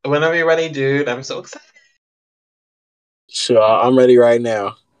us. Whenever you're ready, dude. I'm so excited. So I'm ready right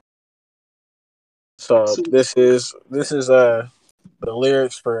now. So So, this is the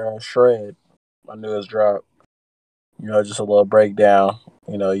lyrics for Shred, my newest drop. You know, just a little breakdown.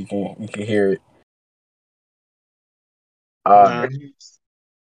 You know, you can hear it. All right, nice.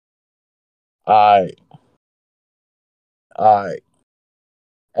 all right, all right.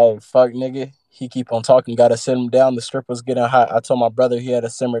 Hey, fuck nigga. He keep on talking, gotta sit him down. The stripper's getting hot. I told my brother he had to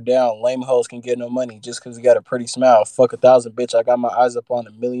simmer down. Lame hoes can get no money just cause he got a pretty smile. Fuck 1,000, bitch. I got my eyes up on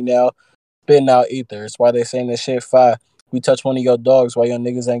a million now. Spitting out ether. It's why they saying this shit fire. We touch one of your dogs while your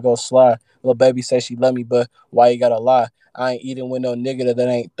niggas ain't go slide. Little baby say she love me, but why you gotta lie? I ain't eating with no nigga that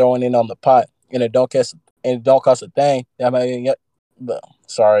ain't throwing in on the pot. And it don't cost a thing.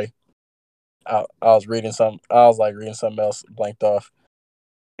 Sorry. I was reading something. I was like reading something else, blanked off.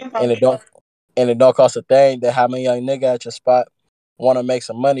 And it don't and it don't cost a thing to have a young nigga at your spot. Want to make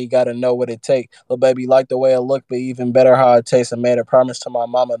some money, gotta know what it take. Little baby like the way it look, but even better how it tastes. I made a promise to my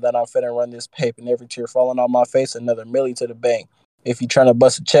mama that I'm finna run this paper, and every tear falling on my face, another milli to the bank. If you tryna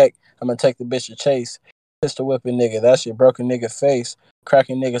bust a check, I'm gonna take the bitch to chase. Pistol whipping nigga, that's your broken nigga face.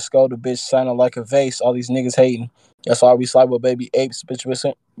 Cracking nigga skull, the bitch sounding like a vase. All these niggas hating. That's why we slide with baby apes.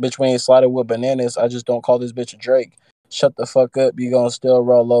 Bitch, we ain't sliding with bananas. I just don't call this bitch a Drake. Shut the fuck up, you gonna still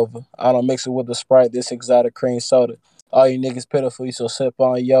roll over. I don't mix it with the Sprite, this exotic cream soda. All you niggas pitiful, you so sip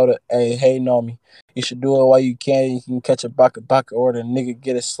on Yoda. Hey, hating on me. You should do it while you can. You can catch a baka baka or the nigga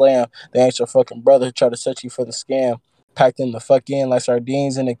get a slam. They ain't your fucking brother, try to set you for the scam. Packed in the fuck in like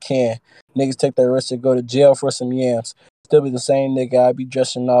sardines in a can. Niggas take their risk to go to jail for some yams. Still be the same nigga, I be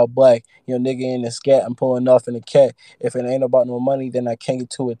dressing all black. Your nigga in the scat, I'm pulling off in the cat. If it ain't about no money, then I can't get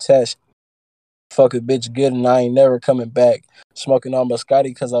too attached. Fuck a bitch good and I ain't never coming back. Smoking on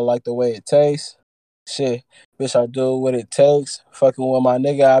Biscotti cause I like the way it tastes. Shit, bitch, I do what it takes. Fucking with my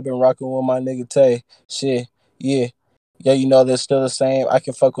nigga, I been rocking with my nigga Tay. Shit, yeah. Yeah, you know they're still the same. I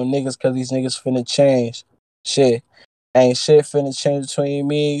can fuck with niggas cause these niggas finna change. Shit, ain't shit finna change between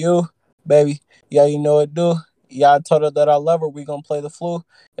me and you, baby. Yeah, you know it do. Yeah, I told her that I love her. We gonna play the flute.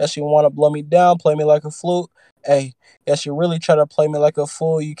 Yeah, she wanna blow me down, play me like a flute. Hey, yeah, she really try to play me like a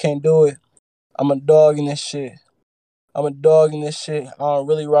fool. You can't do it. I'm a dog in this shit. I'm a dog in this shit. I don't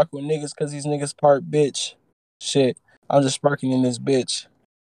really rock with niggas cause these niggas part bitch. Shit. I'm just sparking in this bitch.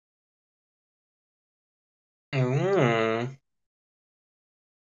 Mm,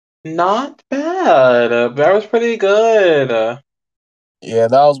 not bad. That was pretty good. Yeah,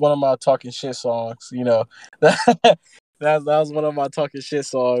 that was one of my talking shit songs, you know. that was one of my talking shit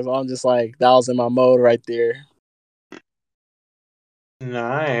songs. I'm just like that was in my mode right there.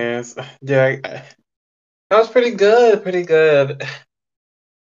 Nice. Yeah, that was pretty good. Pretty good.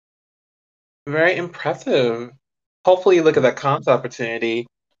 Very impressive. Hopefully, you look at that concert opportunity.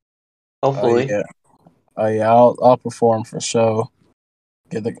 Oh Hopefully. yeah. Oh yeah, I'll perform for sure.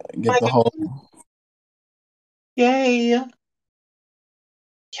 Get the get My the whole God. Yay.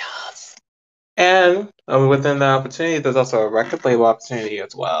 Yes. And within the opportunity, there's also a record label opportunity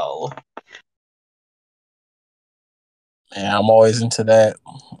as well. man, I'm always into that.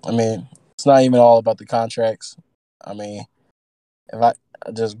 I mean, it's not even all about the contracts. I mean, if I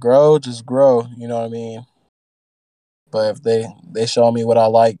just grow, you know what I mean? But if they show me what I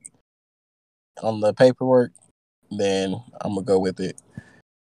like on the paperwork, then I'm gonna go with it.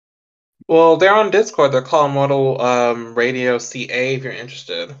 Well, they're on Discord. They're called Model Radio CA if you're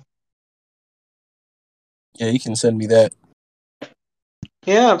interested. Yeah, you can send me that.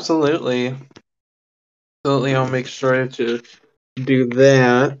 Yeah, absolutely. Absolutely, I'll make sure to do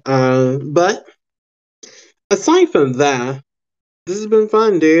that. But aside from that, this has been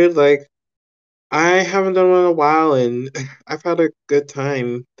fun, dude. Like, I haven't done one in a while, and I've had a good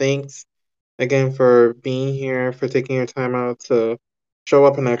time. Thanks again for being here, for taking your time out to show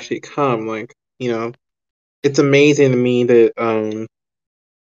up and actually come. Like, it's amazing to me that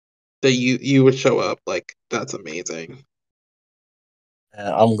that you would show up. Like, that's amazing. And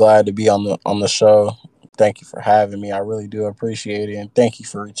I'm glad to be on the show. Thank you for having me. I really do appreciate it, and thank you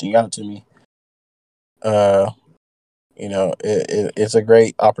for reaching out to me. Uh, it's a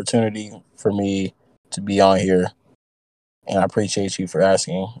great opportunity for me to be on here, and I appreciate you for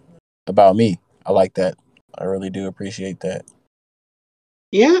asking about me. I like that. I really do appreciate that.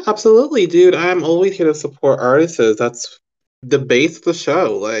 Yeah, absolutely, dude. I'm always here to support artists. That's the base of the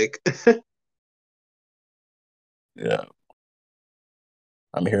show. Like, Yeah,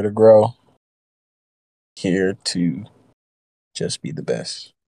 I'm here to grow, here to just be the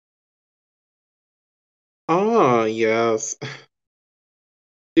best. oh yes,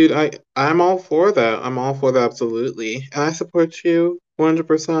 dude. I'm all for that. I'm all for that, absolutely, and I support you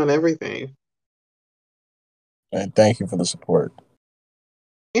 100% on everything. And thank you for the support.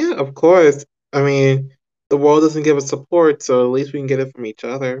 Yeah, of course. I mean, the world doesn't give us support, so at least we can get it from each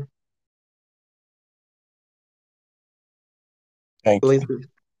other. At Thank you. least,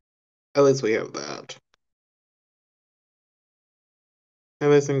 at least we have that. At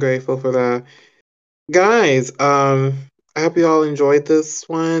least I'm grateful for that. Guys, I hope you all enjoyed this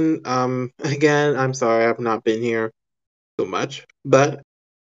one. Again, I'm sorry I've not been here so much, but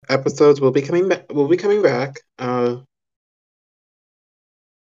episodes will be coming back. Will be coming back.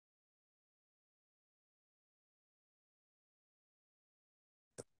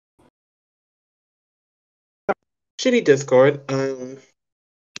 Shitty Discord.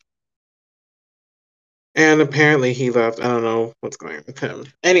 And apparently he left. I don't know what's going on with him.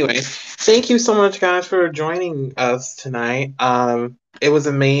 Anyway, thank you so much, guys, for joining us tonight. It was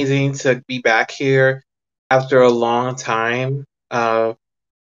amazing to be back here after a long time. A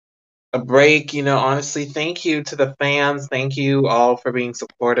break, honestly, thank you to the fans. Thank you all for being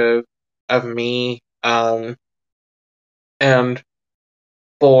supportive of me. And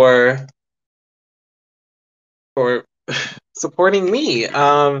for for supporting me.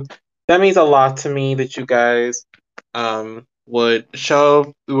 That means a lot to me that you guys would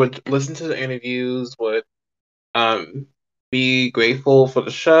listen to the interviews, would um be grateful for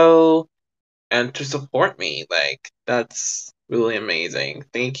the show and to support me. Like, that's really amazing.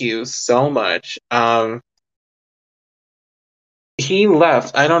 Thank you so much. He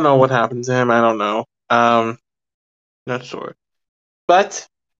left. I don't know what happened to him. I don't know. Not sure. But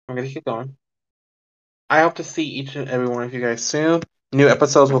I'm gonna keep going. I hope to see each and every one of you guys soon. New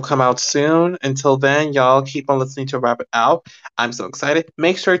episodes will come out soon. Until then, y'all keep on listening to Wrap It Out. I'm so excited.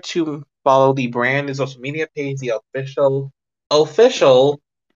 Make sure to follow the brand new social media page, the official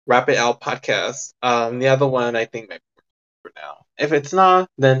Wrap It Out podcast. The other one I think maybe for now. If it's not,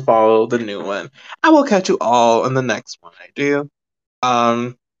 then follow the new one. I will catch you all in the next one I do.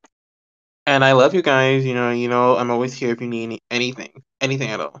 Um, and I love you guys. I'm always here if you need anything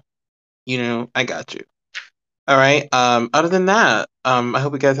at all. I got you. All right. Other than that, I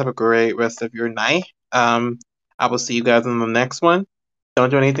hope you guys have a great rest of your night. I will see you guys in the next one. Don't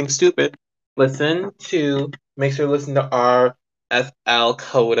do anything stupid. Make sure to listen to our RSL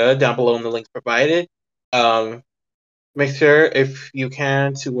Coda down below in the link provided. Um, Make sure, if you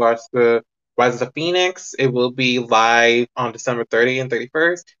can, to watch the Rise of the Phoenix. It will be live on December 30th and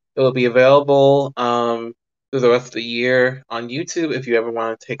 31st. It will be available through the rest of the year on YouTube if you ever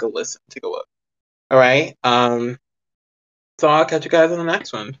want to take a listen, take a look. All right. So I'll catch you guys in the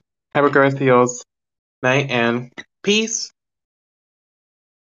next one. Have a great rest of y'all's night and peace.